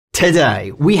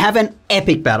Today, we have an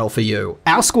epic battle for you.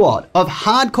 Our squad of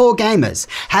hardcore gamers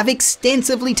have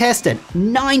extensively tested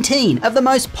 19 of the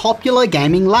most popular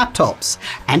gaming laptops.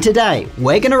 And today,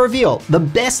 we're going to reveal the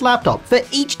best laptop for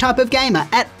each type of gamer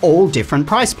at all different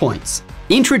price points.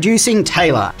 Introducing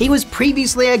Taylor. He was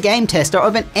previously a game tester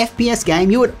of an FPS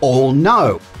game you would all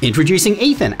know. Introducing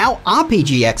Ethan, our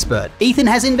RPG expert. Ethan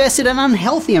has invested an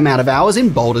unhealthy amount of hours in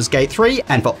Baldur's Gate 3,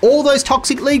 and for all those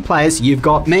Toxic League players, you've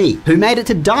got me, who made it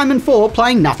to Diamond 4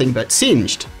 playing nothing but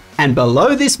Singed. And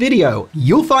below this video,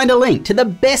 you'll find a link to the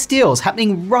best deals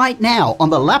happening right now on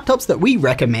the laptops that we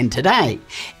recommend today.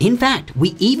 In fact, we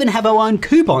even have our own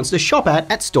coupons to shop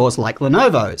at stores like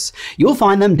Lenovo's. You'll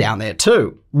find them down there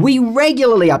too. We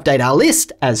regularly update our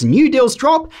list as new deals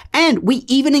drop, and we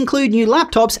even include new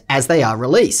laptops as they are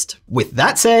released. With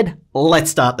that said, let's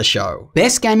start the show.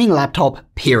 Best gaming laptop,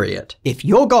 period. If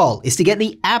your goal is to get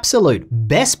the absolute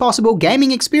best possible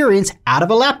gaming experience out of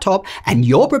a laptop and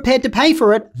you're prepared to pay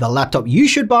for it, the laptop you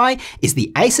should buy is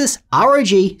the Asus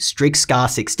ROG Strix Scar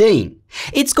 16.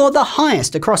 It scored the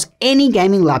highest across any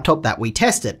gaming laptop that we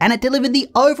tested, and it delivered the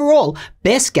overall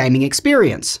best gaming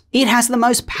experience. It has the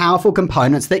most powerful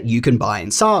components that you can buy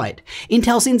inside.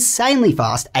 Intel's insanely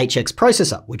fast HX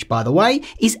processor, which by the way,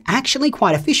 is actually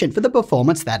quite efficient for the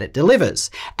performance that it delivers.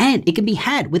 And it can be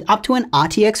had with up to an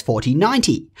RTX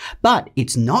 4090. But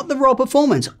it's not the raw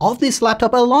performance of this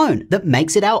laptop alone that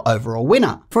makes it our overall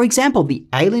winner. For example, the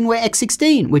Alienware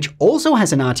X16, which also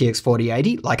has an RTX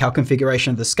 4080, like our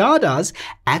configuration of the Scar does,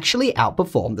 actually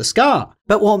outperformed the Scar.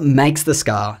 But what makes the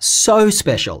Scar so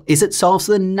special is it solves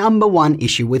the #1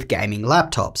 issue with gaming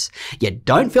laptops. You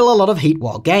don't feel a lot of heat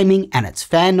while gaming, and its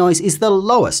fan noise is the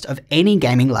lowest of any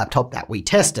gaming laptop that we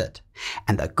tested.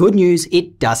 And the good news,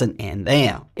 it doesn't end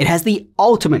there. It has the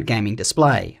ultimate gaming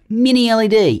display. Mini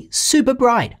LED, super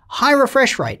bright, high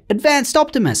refresh rate, advanced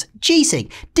Optimus,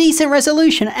 G-Sync, decent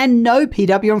resolution, and no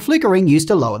PWM flickering used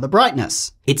to lower the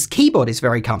brightness. Its keyboard is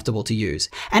very comfortable to use,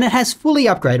 and it has fully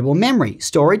upgradable memory,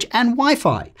 storage, and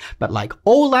Wi-Fi. But like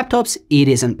all laptops, it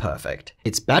isn't perfect.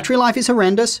 Its battery life is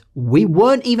horrendous. We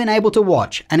weren't even able to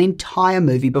watch an entire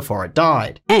movie before it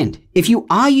died. And if you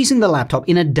are using the laptop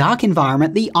in a dark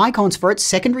environment, the icons for its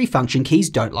secondary function keys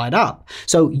don't light up,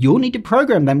 so you'll need to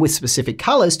program them with specific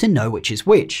colors to know which is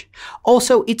which.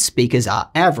 Also, its speakers are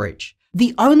average.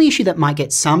 The only issue that might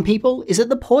get some people is that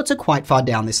the ports are quite far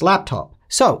down this laptop.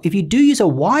 So if you do use a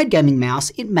wired gaming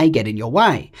mouse, it may get in your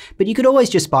way, but you could always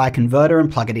just buy a converter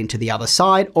and plug it into the other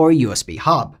side or a USB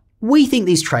hub. We think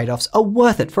these trade-offs are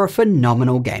worth it for a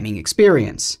phenomenal gaming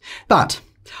experience. But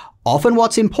often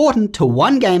what's important to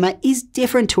one gamer is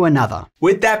different to another.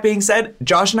 With that being said,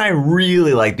 Josh and I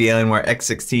really like the Alienware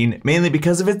X16, mainly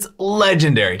because of its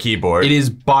legendary keyboard. It is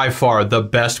by far the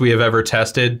best we have ever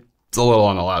tested. It's a little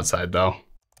on the loud side though.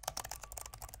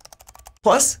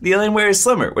 Plus, the Alienware is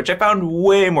slimmer, which I found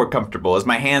way more comfortable as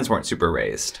my hands weren't super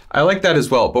raised. I like that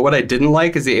as well, but what I didn't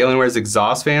like is the Alienware's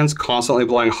exhaust fans constantly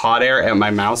blowing hot air at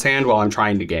my mouse hand while I'm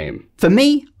trying to game. For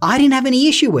me, I didn't have any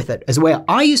issue with it, as where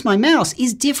I use my mouse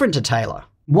is different to Taylor.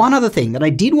 One other thing that I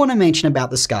did want to mention about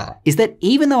the Scar is that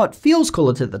even though it feels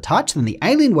cooler to the touch than the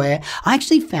Alienware, I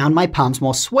actually found my palms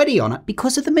more sweaty on it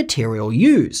because of the material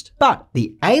used. But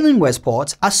the Alienware's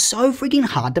ports are so freaking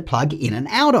hard to plug in and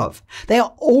out of. They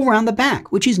are all around the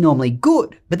back, which is normally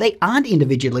good, but they aren't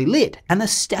individually lit, and the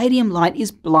stadium light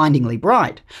is blindingly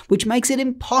bright, which makes it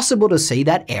impossible to see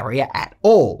that area at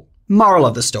all. Moral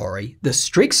of the story, the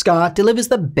Strix Scar delivers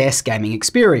the best gaming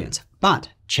experience, but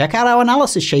check out our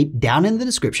analysis sheet down in the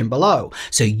description below,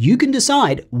 so you can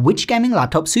decide which gaming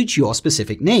laptop suits your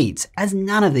specific needs, as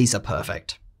none of these are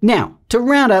perfect. Now, to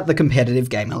round out the competitive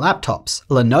gamer laptops,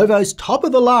 Lenovo's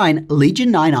top-of-the-line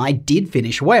Legion 9i did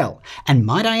finish well, and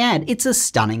might I add, it's a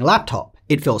stunning laptop.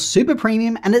 It feels super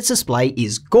premium and its display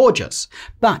is gorgeous,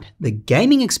 but the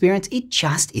gaming experience, it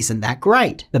just isn't that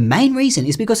great. The main reason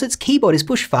is because its keyboard is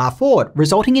pushed far forward,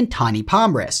 resulting in tiny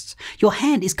palm rests. Your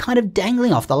hand is kind of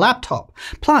dangling off the laptop.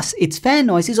 Plus, its fan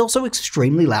noise is also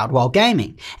extremely loud while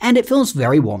gaming, and it feels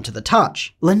very warm to the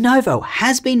touch. Lenovo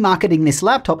has been marketing this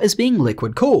laptop as being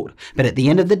liquid cooled, but at the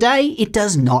end of the day, it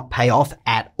does not pay off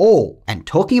at all. And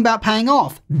talking about paying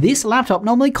off, this laptop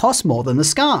normally costs more than the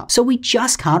Scar, so we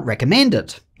just can't recommend it.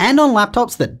 And on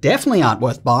laptops that definitely aren't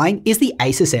worth buying is the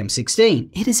Asus M16.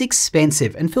 It is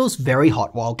expensive and feels very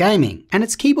hot while gaming, and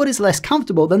its keyboard is less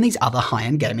comfortable than these other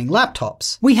high-end gaming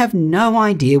laptops. We have no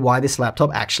idea why this laptop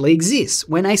actually exists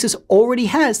when Asus already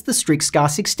has the Strix Scar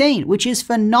 16, which is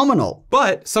phenomenal.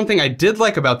 But something I did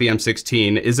like about the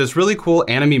M16 is this really cool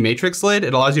Anime Matrix lid.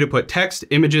 It allows you to put text,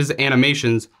 images,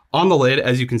 animations on the lid,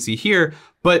 as you can see here,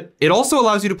 But it also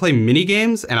allows you to play mini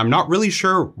games, and I'm not really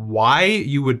sure why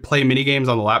you would play mini games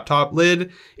on the laptop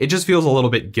lid. It just feels a little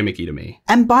bit gimmicky to me.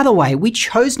 And by the way, we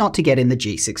chose not to get in the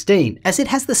G16 as it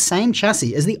has the same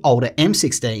chassis as the older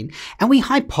M16, and we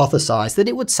hypothesized that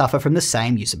it would suffer from the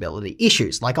same usability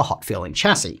issues like a hot filling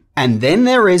chassis. And then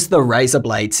there is the Razer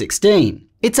Blade 16.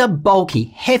 It's a bulky,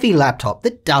 heavy laptop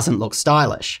that doesn't look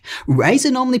stylish.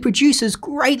 Razer normally produces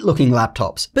great looking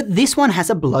laptops, but this one has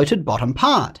a bloated bottom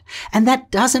part, and that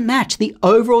doesn't match the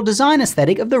overall design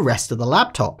aesthetic of the rest of the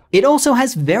laptop. It also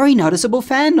has very noticeable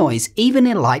fan noise, even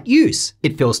in light use.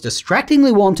 It feels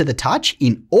distractingly warm to the touch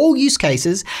in all use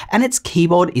cases, and its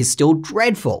keyboard is still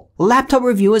dreadful. Laptop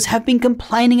reviewers have been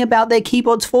complaining about their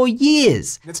keyboards for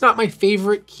years. It's not my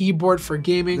favorite keyboard for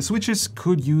gaming. The switches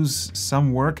could use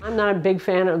some work. I'm not a big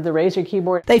fan of the Razer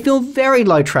keyboard. They feel very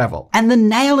low travel, and the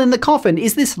nail in the coffin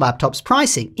is this laptop's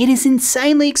pricing. It is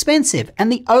insanely expensive,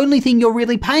 and the only thing you're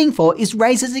really paying for is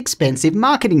Razer's expensive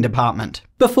marketing department.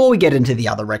 Before we get into the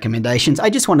other recommendations,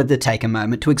 I just wanted to take a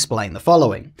moment to explain the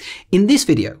following. In this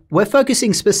video, we're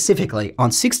focusing specifically on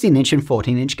 16-inch and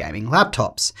 14-inch gaming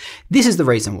laptops. This is the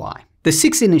reason why. The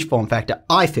 16-inch form factor,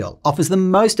 I feel, offers the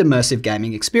most immersive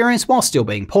gaming experience while still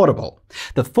being portable.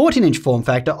 The 14-inch form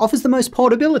factor offers the most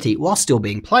portability while still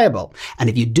being playable. And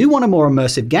if you do want a more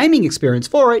immersive gaming experience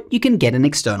for it, you can get an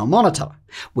external monitor.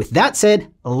 With that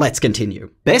said, let's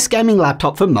continue. Best gaming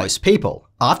laptop for most people.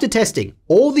 After testing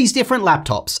all these different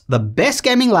laptops, the best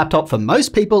gaming laptop for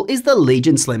most people is the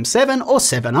Legion Slim 7 or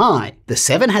 7i. The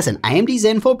 7 has an AMD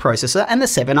Zen 4 processor and the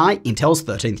 7i Intel's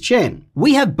 13th gen.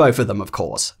 We have both of them, of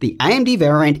course. The AMD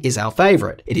variant is our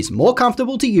favorite. It is more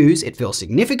comfortable to use, it feels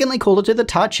significantly cooler to the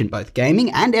touch in both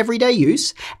gaming and everyday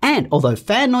use, and although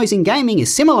fan noise in gaming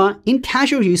is similar, in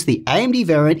casual use the AMD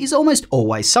variant is almost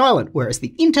always silent, whereas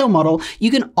the Intel model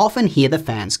you can often hear the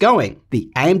fans going.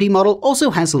 The AMD model also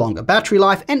has longer battery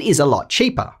life and is a lot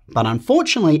cheaper. But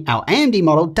unfortunately, our AMD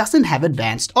model doesn't have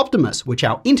Advanced Optimus, which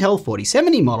our Intel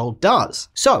 4070 model does.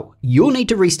 So you'll need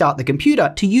to restart the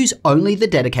computer to use only the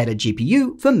dedicated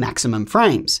GPU for maximum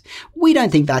frames. We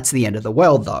don't think that's the end of the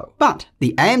world though. But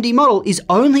the AMD model is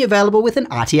only available with an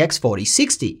RTX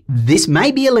 4060. This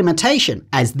may be a limitation,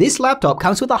 as this laptop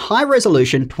comes with a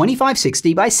high-resolution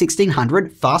 2560 by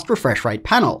 1600 fast refresh rate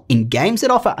panel. In games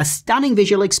that offer a stunning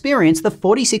visual experience, the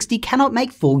 4060 cannot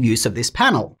make full use of this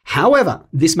panel. However,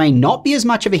 this may not be as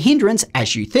much of a hindrance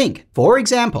as you think. For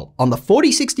example, on the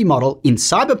 4060 model in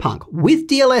Cyberpunk with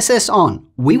DLSS on,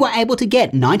 we were able to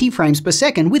get 90 frames per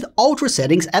second with ultra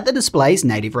settings at the display's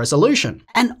native resolution.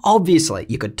 And obviously,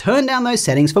 you could turn down those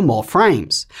settings for more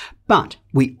frames. But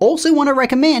we also want to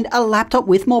recommend a laptop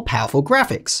with more powerful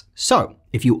graphics. So,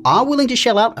 if you are willing to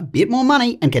shell out a bit more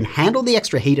money and can handle the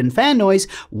extra heat and fan noise,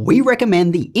 we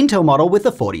recommend the Intel model with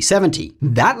the 4070.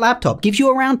 That laptop gives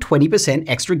you around 20%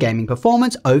 extra gaming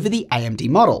performance over the AMD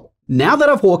model. Now that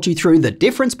I've walked you through the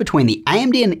difference between the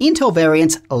AMD and Intel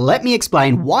variants, let me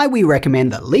explain why we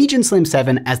recommend the Legion Slim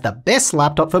 7 as the best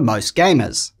laptop for most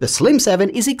gamers. The Slim 7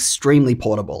 is extremely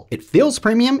portable. It feels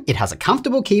premium, it has a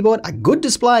comfortable keyboard, a good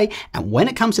display, and when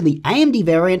it comes to the AMD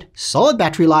variant, solid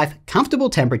battery life, comfortable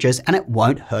temperatures, and it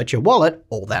won't hurt your wallet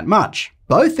all that much.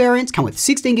 Both variants come with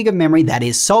 16GB of memory that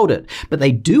is soldered, but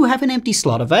they do have an empty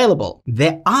slot available.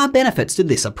 There are benefits to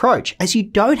this approach, as you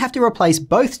don't have to replace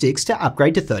both sticks to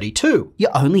upgrade to 32. You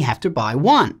only have to buy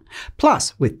one.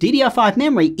 Plus, with DDR5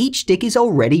 memory, each stick is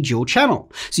already dual channel,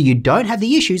 so you don't have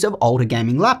the issues of older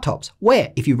gaming laptops,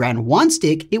 where if you ran one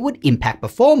stick, it would impact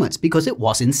performance because it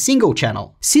was in single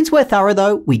channel. Since we're thorough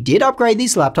though, we did upgrade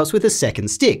these laptops with a second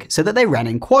stick so that they ran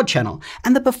in quad channel,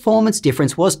 and the performance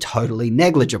difference was totally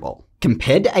negligible.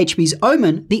 Compared to HP's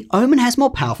Omen, the Omen has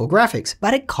more powerful graphics,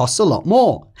 but it costs a lot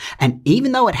more. And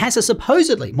even though it has a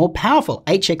supposedly more powerful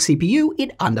HX CPU,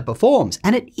 it underperforms,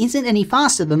 and it isn't any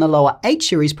faster than the lower H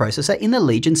series processor in the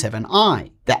Legion 7i.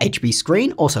 The HP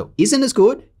screen also isn't as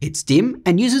good, it's dim,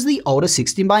 and uses the older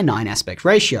 16:9 aspect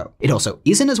ratio. It also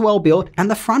isn't as well built,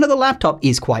 and the front of the laptop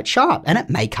is quite sharp, and it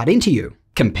may cut into you.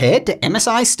 Compared to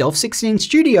MSI's Stealth 16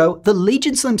 Studio, the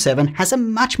Legion Slim 7 has a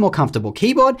much more comfortable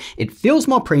keyboard, it feels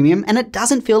more premium, and it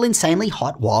doesn't feel insanely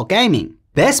hot while gaming.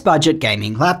 Best budget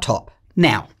gaming laptop.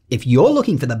 Now, if you're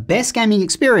looking for the best gaming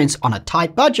experience on a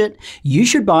tight budget, you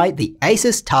should buy the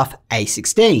Asus TUF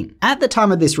A16. At the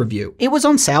time of this review, it was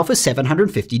on sale for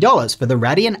 $750 for the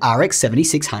Radeon RX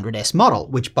 7600S model,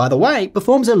 which by the way,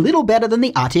 performs a little better than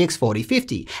the RTX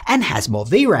 4050 and has more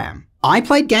VRAM. I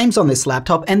played games on this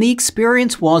laptop and the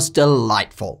experience was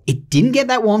delightful. It didn't get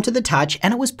that warm to the touch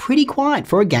and it was pretty quiet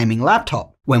for a gaming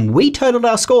laptop. When we totaled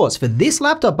our scores for this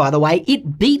laptop, by the way,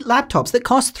 it beat laptops that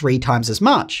cost 3 times as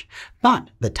much. But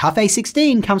the TUF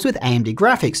A16 comes with AMD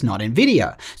graphics, not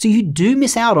Nvidia, so you do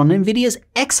miss out on Nvidia's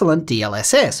excellent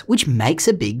DLSS, which makes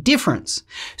a big difference.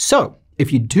 So,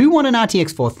 if you do want an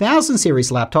RTX 4000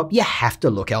 series laptop, you have to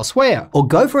look elsewhere, or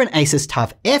go for an Asus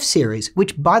TUF F series,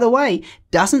 which, by the way,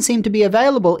 doesn't seem to be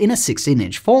available in a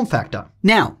 16-inch form factor.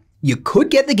 Now, you could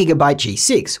get the Gigabyte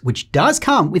G6, which does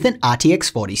come with an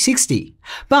RTX 4060,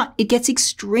 but it gets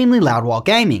extremely loud while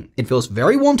gaming. It feels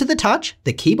very warm to the touch,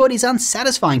 the keyboard is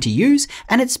unsatisfying to use,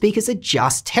 and its speakers are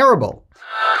just terrible.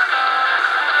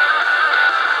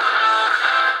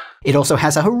 It also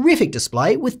has a horrific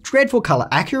display with dreadful color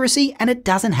accuracy, and it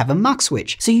doesn't have a mux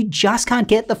switch, so you just can't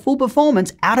get the full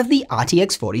performance out of the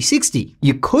RTX 4060.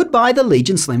 You could buy the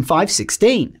Legion Slim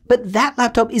 516, but that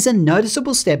laptop is a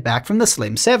noticeable step back from the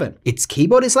Slim 7. Its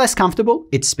keyboard is less comfortable,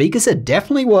 its speakers are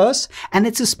definitely worse, and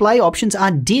its display options are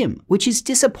dim, which is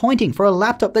disappointing for a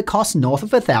laptop that costs north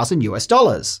of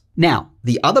 $1,000. Now,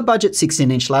 the other budget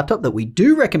 16-inch laptop that we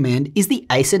do recommend is the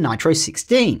Acer Nitro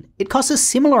 16. It costs a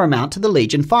similar amount to the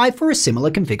Legion 5 for a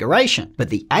similar configuration, but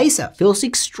the Acer feels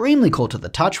extremely cool to the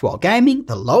touch while gaming,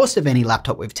 the lowest of any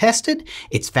laptop we've tested,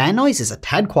 its fan noise is a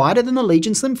tad quieter than the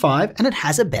Legion Slim 5, and it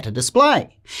has a better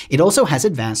display. It also has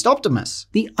Advanced Optimus.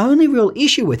 The only real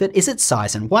issue with it is its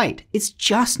size and weight. It's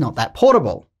just not that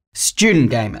portable. Student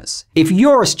gamers. If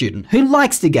you're a student who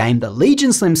likes to game, the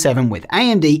Legion Slim 7 with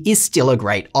AMD is still a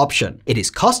great option. It is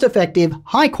cost effective,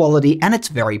 high quality, and it's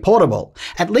very portable,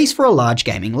 at least for a large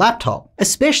gaming laptop.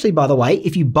 Especially, by the way,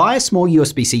 if you buy a small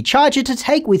USB-C charger to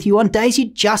take with you on days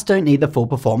you just don't need the full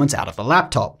performance out of the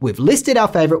laptop. We've listed our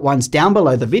favorite ones down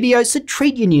below the video, so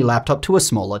treat your new laptop to a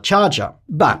smaller charger.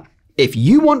 But if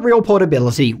you want real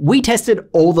portability, we tested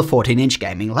all the 14-inch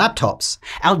gaming laptops.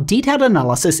 Our detailed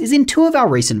analysis is in 2 of our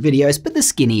recent videos, but the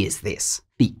skinny is this.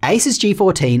 The Asus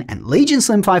G14 and Legion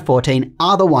Slim 514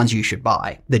 are the ones you should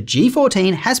buy. The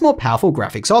G14 has more powerful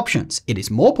graphics options. It is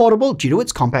more portable due to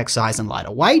its compact size and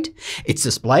lighter weight. Its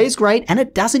display is great, and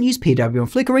it doesn't use PWM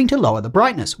flickering to lower the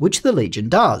brightness, which the Legion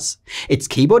does. Its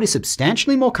keyboard is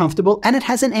substantially more comfortable, and it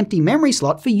has an empty memory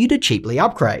slot for you to cheaply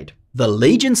upgrade. The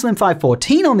Legion Slim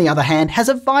 514, on the other hand, has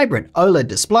a vibrant OLED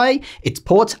display, its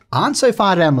ports aren't so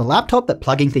far down the laptop that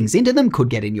plugging things into them could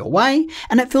get in your way,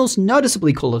 and it feels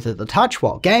noticeably cooler to the touch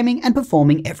while gaming and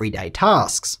performing everyday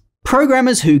tasks.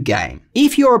 Programmers who game.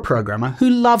 If you're a programmer who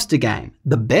loves to game,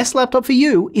 the best laptop for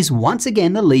you is once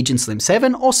again the Legion Slim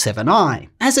 7 or 7i.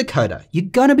 As a coder, you're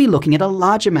going to be looking at a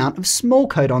large amount of small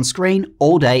code on screen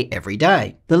all day, every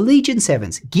day. The Legion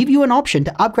 7s give you an option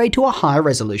to upgrade to a higher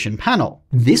resolution panel.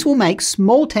 This will make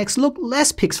small text look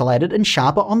less pixelated and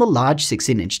sharper on the large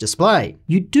 16-inch display.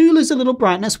 You do lose a little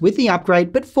brightness with the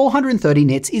upgrade, but 430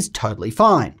 nits is totally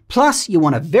fine. Plus, you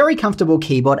want a very comfortable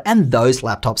keyboard, and those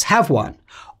laptops have one.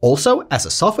 Also, as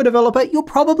a software developer, you'll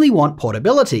probably want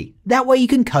portability. That way you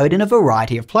can code in a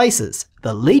variety of places.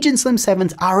 The Legion Slim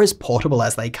 7s are as portable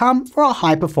as they come for a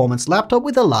high-performance laptop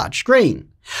with a large screen.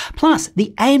 Plus,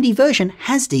 the AMD version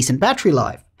has decent battery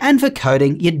life. And for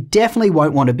coding, you definitely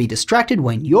won't want to be distracted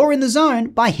when you're in the zone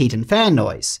by heat and fan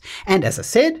noise. And as I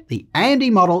said, the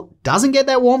AMD model doesn't get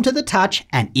that warm to the touch,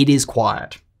 and it is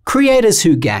quiet. Creators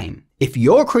who game. If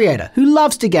you're a creator who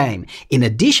loves to game, in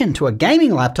addition to a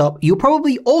gaming laptop, you'll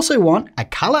probably also want a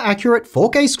color-accurate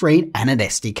 4K screen and an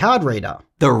SD card reader.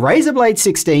 The Razer Blade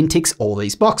 16 ticks all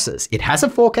these boxes. It has a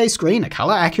 4K screen, a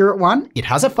color-accurate one, it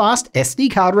has a fast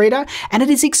SD card reader, and it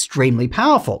is extremely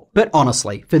powerful. But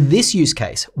honestly, for this use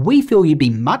case, we feel you'd be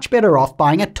much better off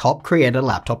buying a top creator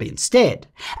laptop instead.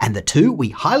 And the 2 we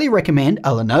highly recommend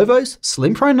are Lenovo's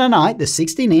Slim Pro 9i, the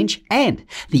 16-inch, and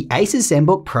the Asus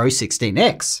ZenBook Pro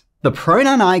 16X. The Pro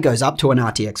 9i goes up to an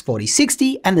RTX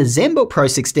 4060 and the ZenBook Pro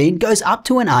 16 goes up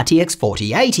to an RTX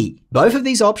 4080. Both of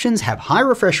these options have high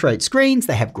refresh rate screens,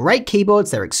 they have great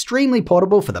keyboards, they're extremely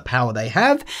portable for the power they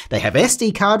have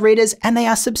SD card readers, and they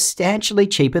are substantially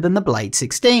cheaper than the Blade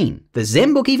 16. The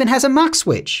ZenBook even has a mux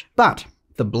switch, but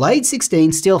the Blade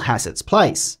 16 still has its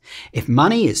place. If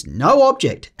money is no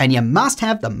object and you must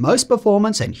have the most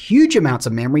performance and huge amounts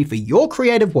of memory for your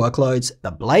creative workloads,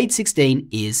 the Blade 16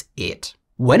 is it.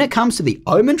 When it comes to the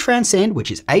Omen Transcend,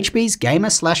 which is HP's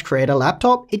gamer/creator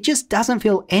laptop, it just doesn't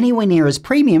feel anywhere near as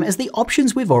premium as the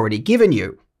options we've already given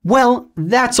you. Well,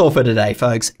 that's all for today,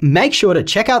 folks. Make sure to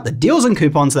check out the deals and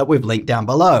coupons that we've linked down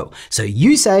below, so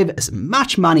you save as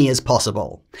much money as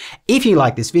possible. If you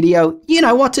like this video, you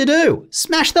know what to do.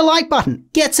 Smash the like button,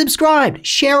 get subscribed,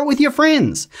 share it with your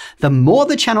friends. The more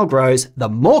the channel grows, the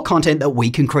more content that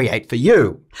we can create for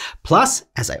you. Plus,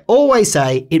 as I always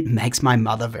say, it makes my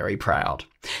mother very proud.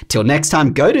 Till next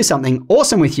time, go do something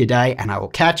awesome with your day, and I will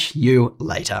catch you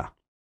later.